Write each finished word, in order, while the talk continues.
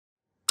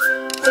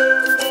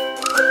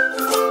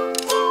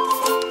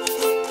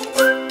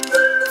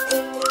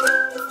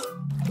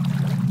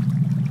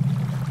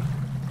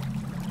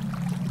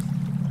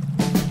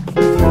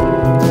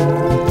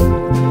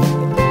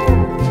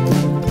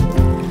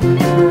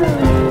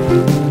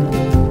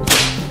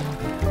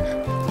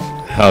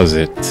How's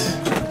it?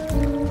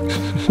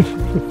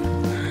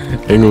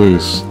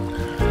 English.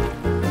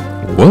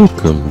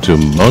 Welcome to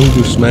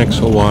Mongoose Max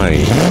Hawaii,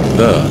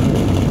 the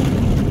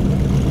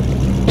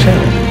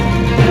channel.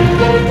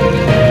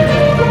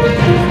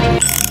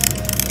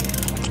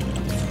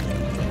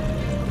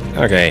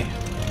 Okay,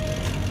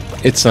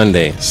 it's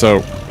Sunday,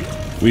 so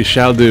we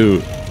shall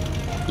do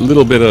a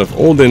little bit of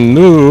old and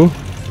new,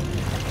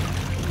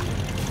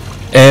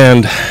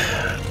 and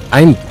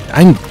I'm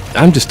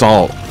just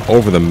all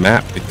over the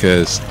map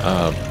because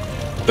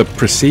the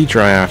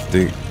procedure I have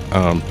to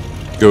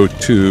go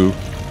to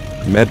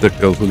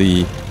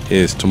medically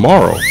is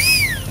tomorrow,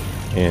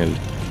 and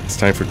it's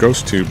time for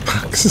ghost tube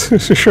box.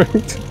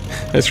 Right?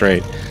 That's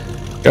right,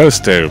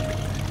 ghost tube.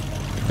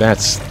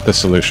 That's the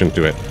solution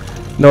to it.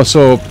 No,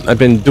 so I've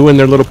been doing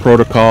their little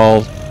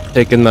protocol,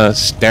 taking the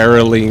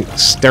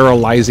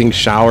sterilizing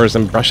showers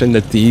and brushing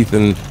the teeth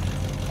and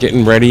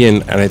getting ready,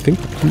 and I think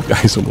you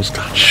guys almost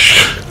got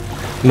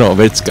no,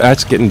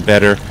 that's getting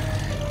better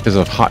because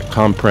of hot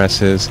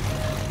compresses.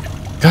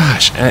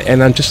 Gosh,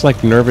 and I'm just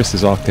like nervous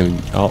as all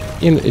can.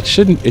 It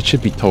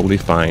should be totally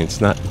fine. It's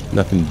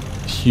nothing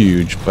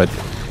huge, but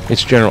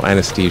it's general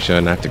anesthesia,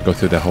 and I have to go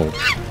through the whole.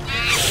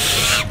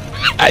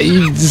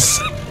 It's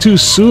too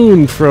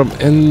soon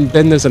and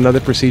then there's another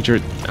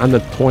procedure on the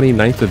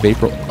 29th of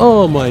April.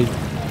 Oh my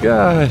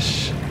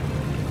gosh.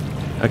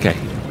 Okay,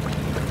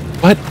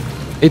 but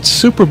it's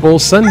Super Bowl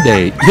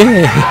Sunday.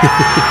 Yay!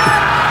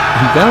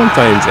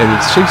 Valentine's, and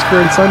it's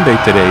Shakespeare and Sunday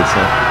today, so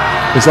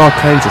there's all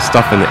kinds of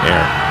stuff in the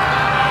air.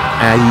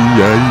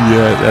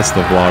 That's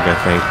the vlog, I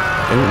think.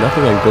 And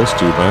nothing on Ghost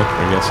Tube, huh?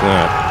 I guess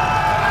not.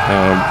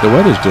 The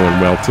weather's doing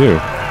well too,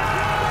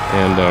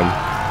 and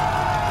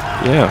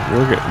yeah,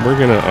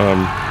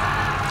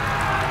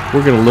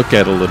 we're gonna look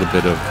at a little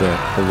bit of the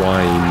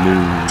Hawaii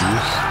news.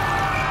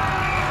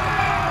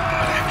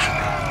 But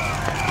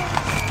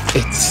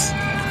actually, it's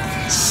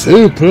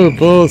Super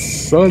Bowl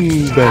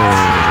Sunday.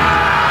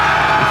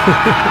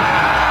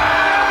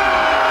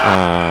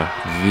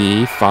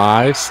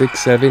 V5, 6,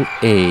 7,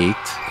 8,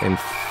 and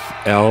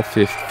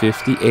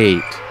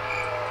L58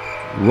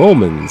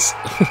 Romans.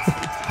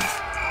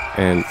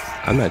 And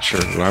I'm not sure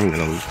who I'm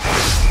gonna.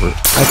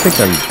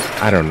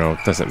 I don't know.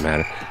 It doesn't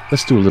matter.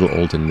 Let's do a little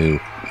old and new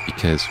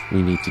because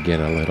we need to get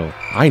a little.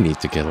 I need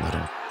to get a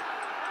little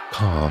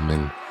calm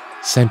and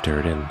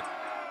centered and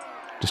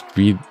just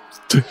read,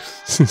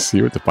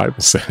 see what the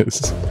Bible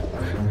says.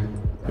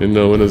 In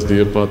nominus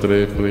Dei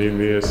Patre,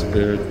 Filii,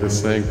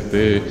 Spiritus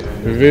Sancti,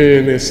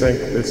 Veni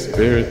Sanctus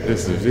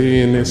Spiritus,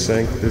 Veni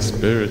Sanctus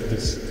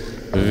Spiritus,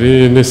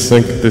 Veni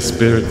Sanctus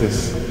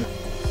Spiritus.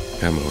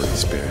 Come, Holy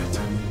Spirit.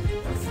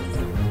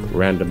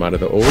 Random out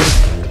of the old.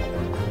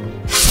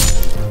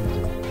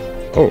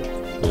 Oh,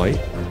 light.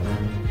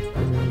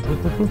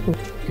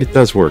 It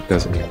does work,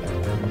 doesn't it?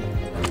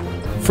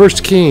 1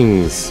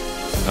 Kings,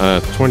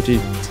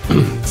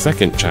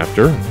 22nd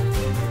chapter.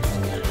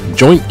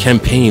 Joint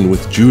campaign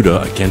with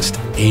Judah against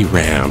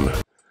Aram.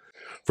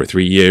 For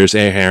 3 years,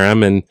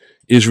 Aram and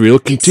Israel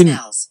continued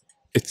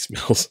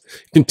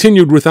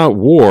without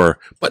war.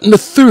 But in the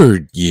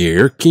 3rd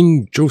year,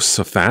 King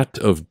Jehoshaphat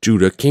of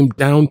Judah came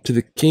down to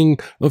the king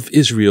of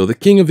Israel. The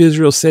king of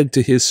Israel said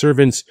to his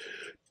servants,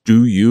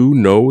 "Do you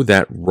know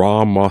that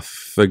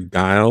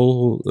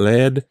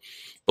Ramoth-Gilead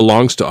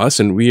belongs to us,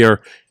 and we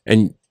are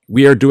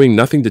doing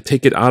nothing to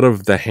take it out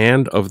of the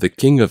hand of the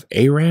king of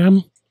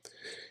Aram?"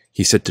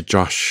 He said to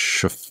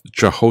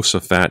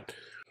Jehoshaphat,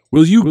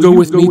 "Will you go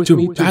with me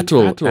to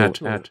battle at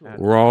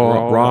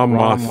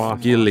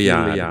Ramoth-Gilead?"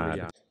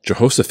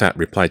 Jehoshaphat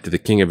replied to the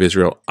king of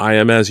Israel, "I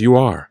am as you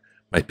are.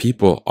 My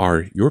people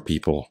are your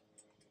people.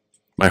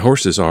 My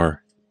horses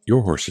are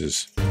your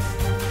horses."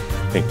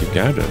 Thank you,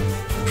 God.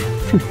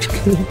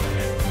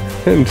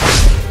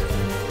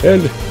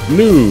 and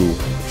new.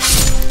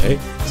 Okay,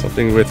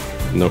 something with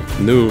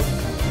new.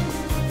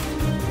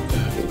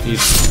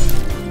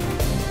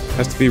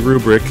 Has to be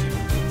rubric.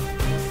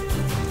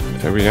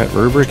 Have we got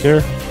rubric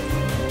here?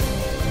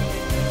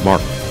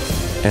 Mark.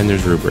 And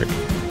there's rubric.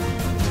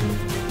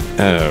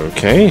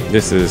 Okay,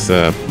 this is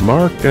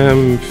Mark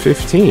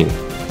 15.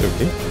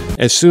 Okay.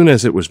 As soon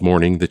as it was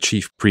morning, the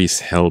chief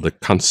priests held a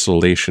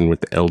consultation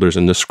with the elders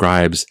and the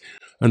scribes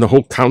and the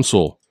whole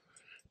council.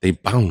 They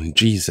bound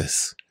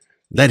Jesus,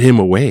 led him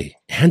away,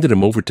 handed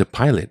him over to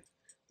Pilate.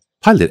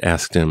 Pilate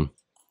asked him,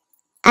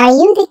 "Are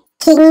you the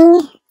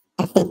king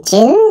of the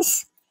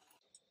Jews?"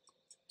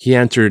 He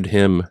answered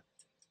him,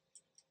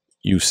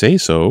 "You say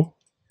so."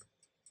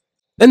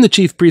 Then the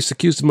chief priests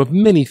accused him of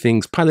many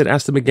things. Pilate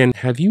asked him again,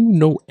 "Have you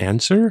no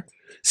answer?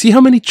 See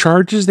how many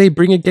charges they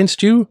bring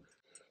against you?"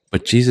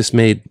 But Jesus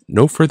made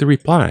no further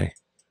reply.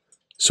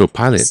 So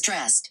Pilate,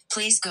 "Stressed,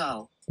 please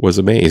go," was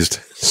amazed.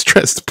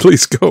 "Stressed,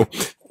 please go."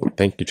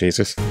 Thank you,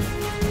 Jesus.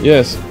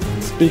 Yes,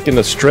 Speaking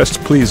of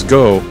stressed, please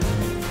go.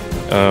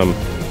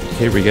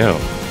 Here we go.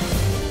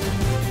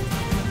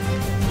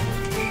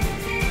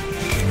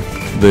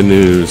 The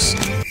news.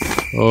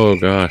 Oh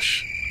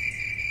gosh.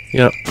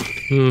 Yep.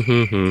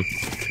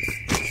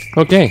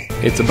 Okay,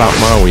 it's about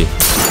Maui.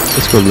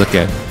 Let's go look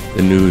at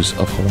the news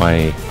of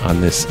Hawaii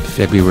on this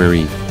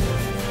February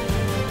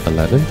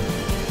 11th?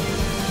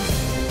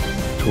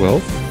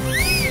 12th?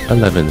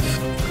 11th.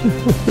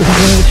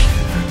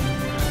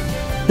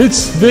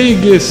 It's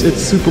Vegas!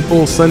 It's Super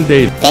Bowl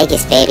Sunday.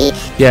 Vegas, baby.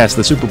 Yes,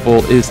 the Super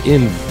Bowl is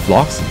in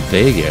Las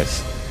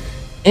Vegas.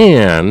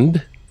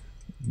 And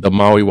the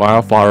Maui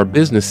wildflower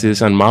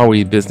businesses and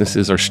Maui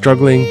businesses are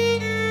struggling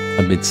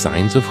amid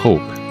signs of hope.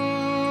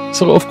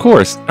 So, of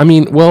course, I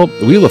mean, well,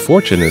 Wheel of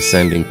Fortune is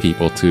sending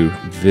people to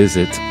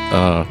visit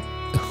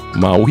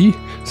Maui.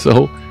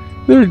 So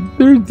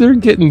they're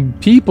getting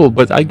people,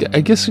 but I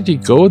guess when you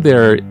go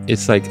there,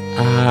 it's like,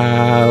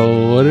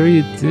 what are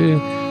you doing?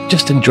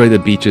 Just enjoy the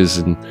beaches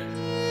and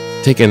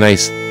take a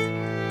nice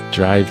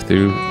drive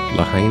through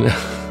Lahaina.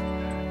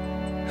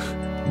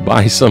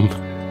 Buy some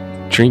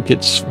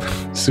trinkets,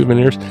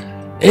 souvenirs.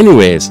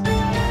 Anyways,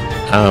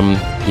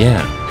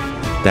 yeah,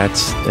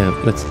 that's,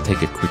 let's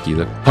take a quickie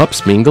look.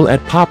 Pups mingle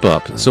at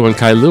pop-up. So in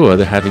Kailua,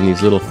 they're having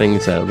these little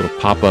things, little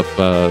pop-up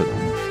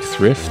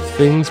thrift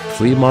things,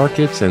 flea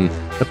markets, and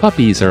the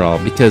puppies are all,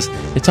 because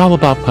it's all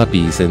about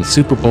puppies and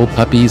Super Bowl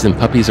puppies, and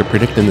puppies are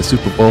predicting the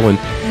Super Bowl, and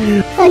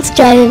That's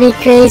driving me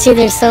crazy.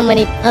 There's so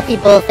many puppy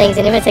bowl things,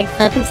 and everyone's like,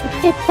 puppies,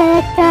 get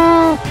back.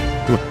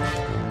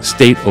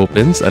 State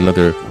opens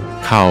another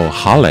cow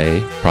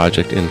hale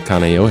project in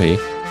Kaneohe.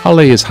 Hale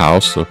is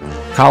house, so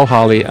cow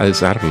hale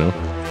is, I don't know,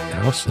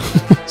 house?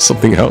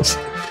 Something else.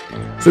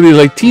 So these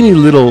like teeny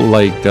little,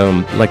 like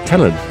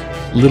kind of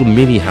little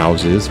mini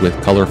houses with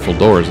colorful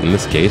doors in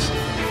this case.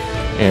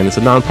 And it's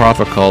a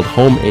nonprofit called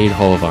Home Aid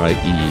Hawaii,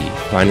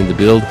 planning to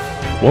build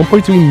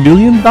 $1.3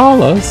 million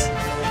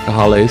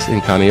kahales in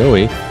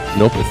Kaneohe.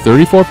 Nope,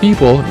 34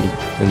 people,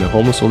 and the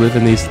homeless will live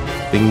in these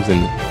things,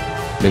 and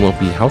they won't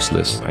be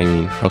houseless. I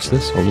mean,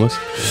 houseless, homeless.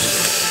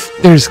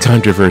 There's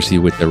controversy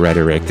with the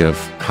rhetoric of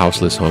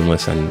houseless,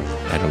 homeless, and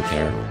I don't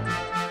care.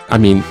 I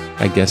mean,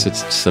 I guess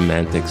it's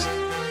semantics.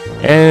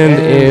 And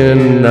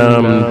in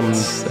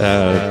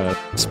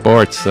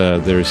sports,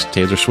 there's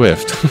Taylor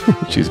Swift.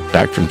 She's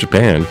back from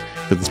Japan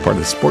because it's part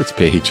of the sports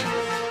page.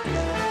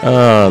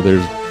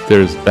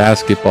 There's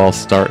basketball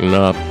starting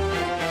up.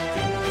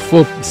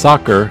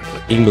 Soccer,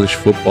 English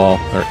football,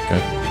 or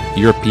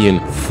European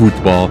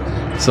football.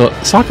 So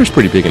soccer's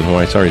pretty big in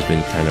Hawaii. It's always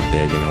been kind of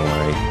big in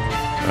Hawaii.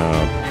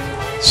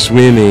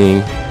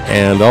 Swimming,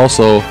 and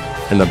also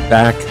in the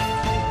back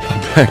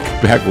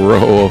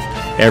row of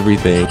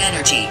everything.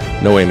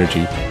 No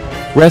energy.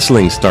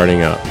 Wrestling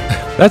starting up.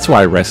 That's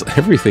why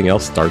everything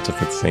else starts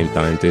up at the same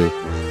time too.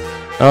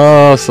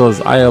 Oh, so it's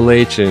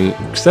ILH, and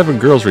 7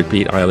 girls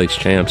repeat ILH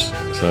champs.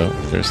 So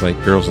there's like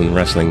girls in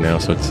wrestling now,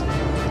 so it's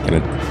kind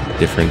of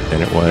different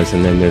than it was.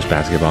 And then there's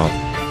basketball.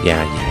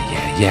 Yeah.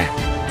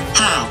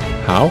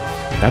 How?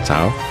 That's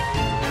how.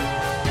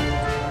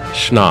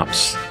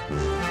 Schnapps.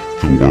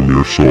 To warm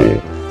your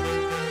soul.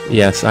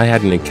 Yes, I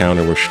had an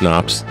encounter with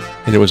schnapps,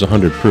 and it was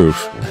 100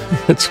 proof.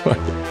 That's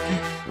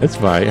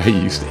why I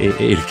used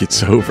AA to get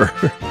sober.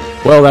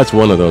 Well, that's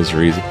one of those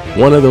reasons.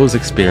 One of those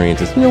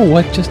experiences. You know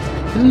what?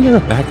 Isn't there a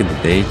back in the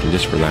day you can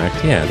just relax?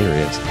 Yeah, there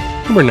is.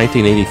 Remember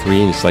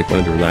 1983 and just like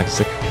wanted to relax?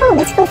 It's like, Oh,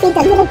 let's go feed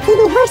the little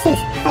teeny horses.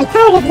 I'm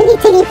tired of little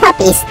teeny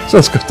puppies. so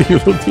let's go feed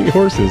little teeny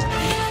horses.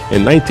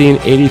 In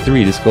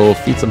 1983, just go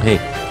feed some hay.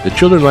 The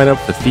children line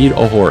up to feed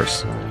a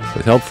horse.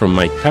 With help from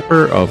Mike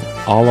Pepper of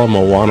Ala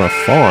Moana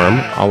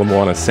Farm, Ala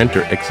Moana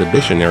Center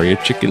Exhibition Area,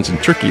 chickens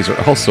and turkeys are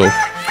also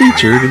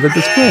featured in the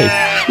display.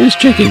 There's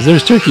chickens,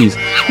 there's turkeys,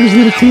 there's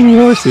little teeny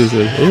horses.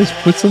 Let's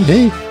put some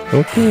hay.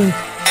 Okay.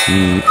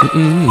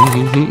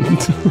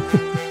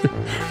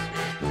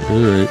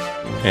 Alright.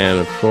 And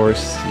of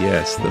course,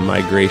 yes, the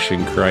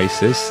migration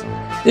crisis.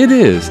 It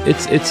is.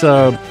 It's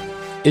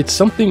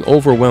something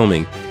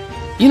overwhelming.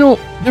 You know,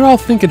 they're all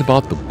thinking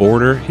about the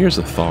border. Here's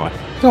a thought.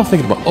 They're all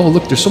thinking about, oh,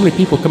 look, there's so many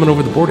people coming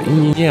over the border.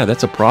 Yeah,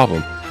 that's a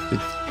problem.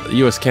 The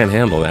U.S. can't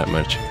handle that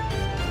much.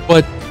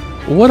 But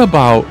what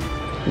about,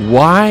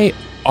 why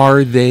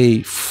are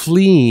they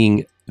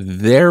fleeing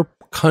their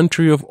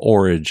country of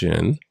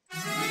origin?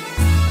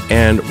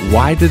 And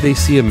why do they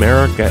see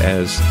America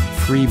as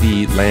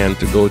freebie land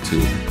to go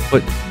to?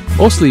 But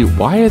mostly,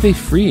 why are they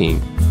fleeing?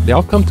 They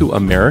all come to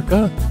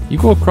America. You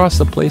go across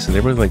the place and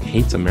everyone like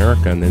hates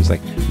America, and then it's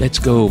like, let's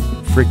go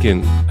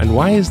freaking. And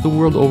why is the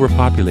world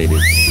overpopulated?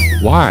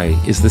 Why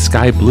is the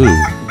sky blue?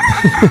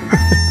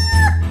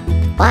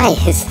 Why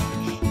is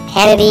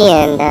Hannity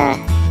and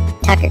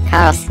Tucker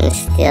Carlson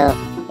still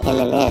in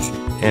the nest?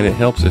 And it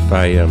helps if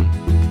I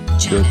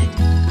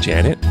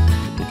Janet.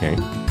 Okay.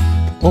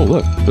 Oh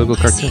look, Google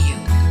cartoon.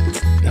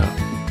 No.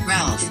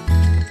 Ralph,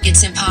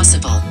 it's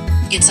impossible.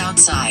 It's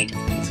outside.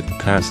 It's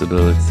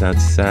impossible. It's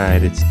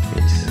outside.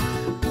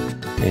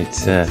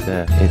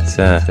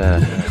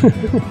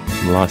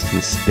 I'm lost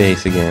in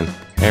space again.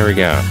 There we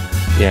go.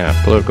 Yeah,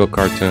 political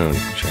cartoon.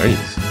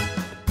 Jeez.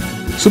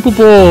 Super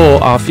Bowl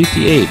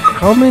 58.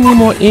 How many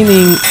more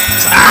innings?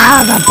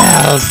 Ah, the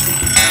bells.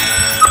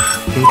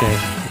 Okay.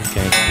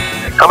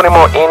 How many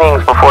more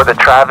innings before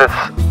Travis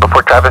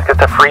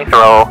gets a free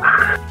throw?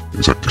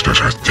 It's like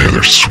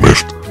Taylor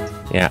Swift.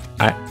 Yeah,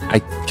 I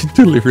can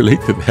totally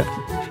relate to that.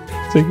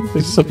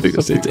 It's something.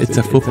 It's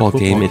a football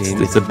game.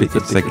 It's a bit.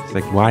 It's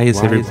like why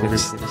is everybody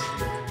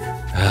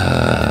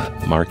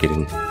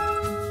marketing?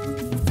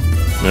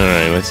 All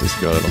right, let's just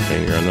go a little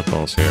finger on the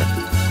pulse here.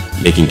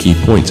 Making key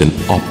points in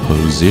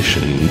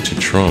opposition to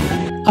Trump.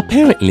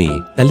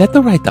 Apparently, the letter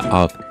writer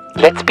of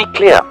 "Let's be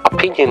clear,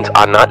 opinions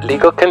are not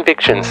legal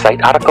convictions,"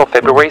 cite article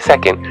February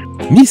 2nd,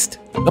 missed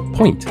the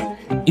point.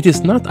 It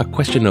is not a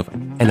question of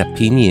an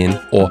opinion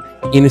or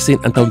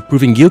innocent until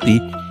proven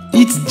guilty.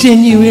 It's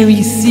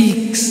January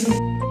 6th.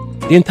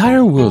 The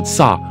entire world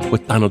saw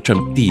what Donald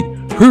Trump did,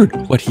 heard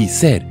what he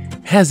said,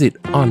 has it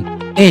on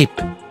tape.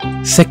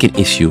 Second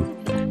issue.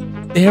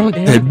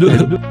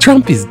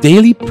 Trump is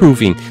daily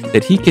proving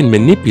that he can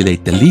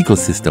manipulate the legal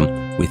system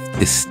with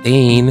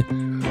disdain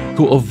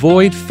to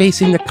avoid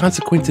facing the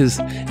consequences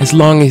as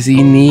long as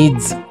he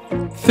needs.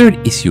 Third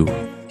issue.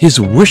 His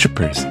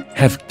worshippers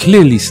have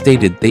clearly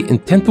stated they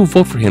intend to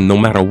vote for him no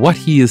matter what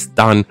he has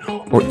done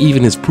or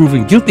even is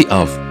proven guilty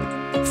of.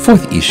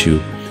 Fourth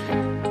issue.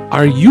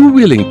 Are you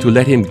willing to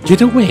let him get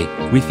away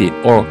with it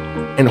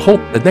and hope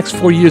the next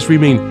 4 years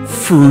remain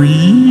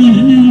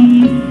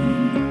free?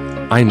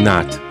 I'm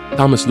not.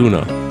 Thomas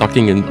Luna,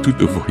 talking in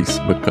tutu voice,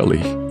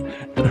 Macaulay.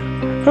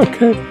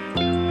 Okay.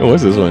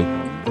 What's this one?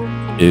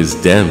 Is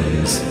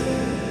Dems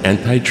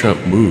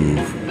anti-Trump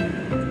move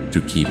to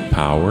keep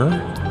power?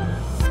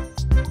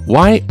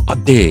 Why are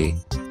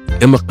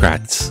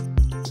Democrats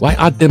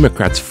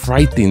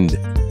frightened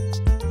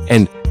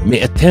and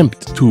may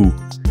attempt to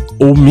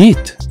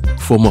omit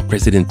former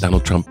President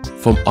Donald Trump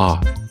from our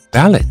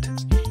ballot?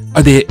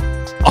 Are they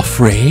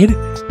afraid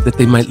that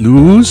they might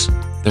lose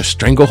their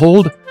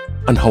stranglehold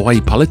on Hawaii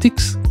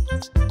politics?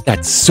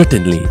 That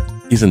certainly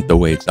isn't the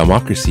way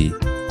democracy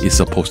is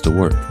supposed to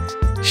work.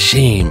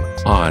 Shame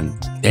on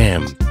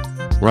them.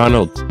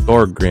 Ronald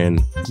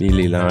Thorgren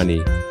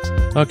Mililani.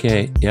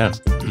 Okay, yeah.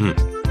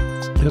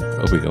 Yep,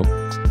 there we go.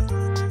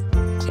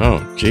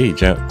 Oh, gee,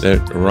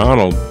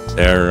 Ronald,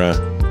 their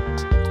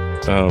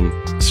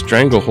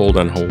stranglehold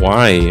on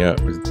Hawaii,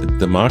 the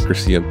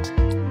democracy of.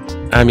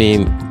 I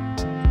mean,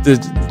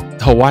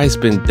 Hawaii's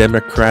been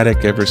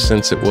democratic ever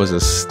since it was a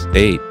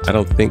state. I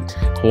don't think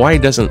Hawaii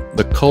doesn't.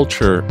 The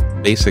culture,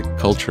 basic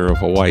culture of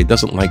Hawaii,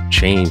 doesn't like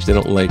change. They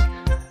don't like.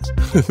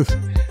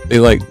 They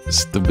like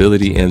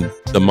stability and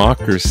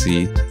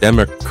democracy.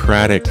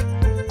 Democratic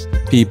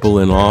people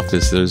in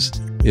office.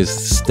 Is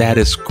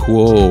status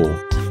quo.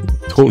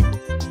 Don't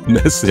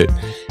mess it.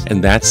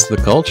 And that's the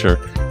culture.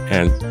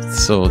 And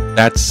so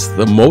that's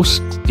the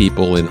most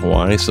people in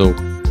Hawaii. So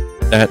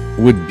that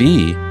would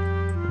be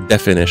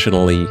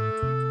definitionally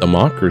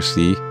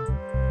democracy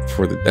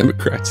for the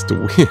Democrats to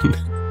win.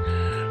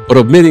 But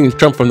omitting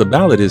Trump from the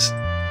ballot is,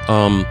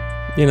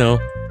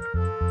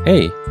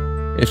 hey,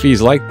 if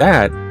he's like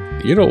that,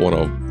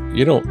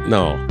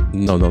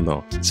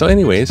 no. So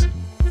anyways,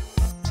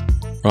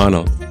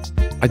 Ronald,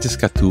 I just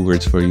got 2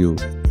 words for you.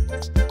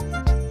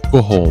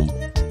 Go home.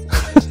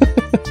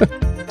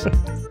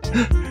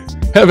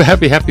 Have a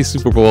happy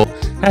Super Bowl.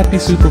 Happy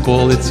Super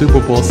Bowl. It's Super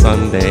Bowl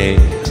Sunday.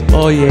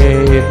 Oh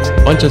yay.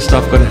 Bunch of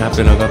stuff gonna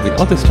happen. I'm gonna be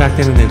all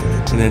distracted and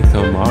then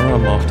tomorrow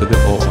I'm off to the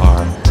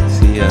OR.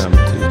 See you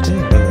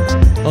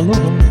Tuesday.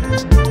 Aloha.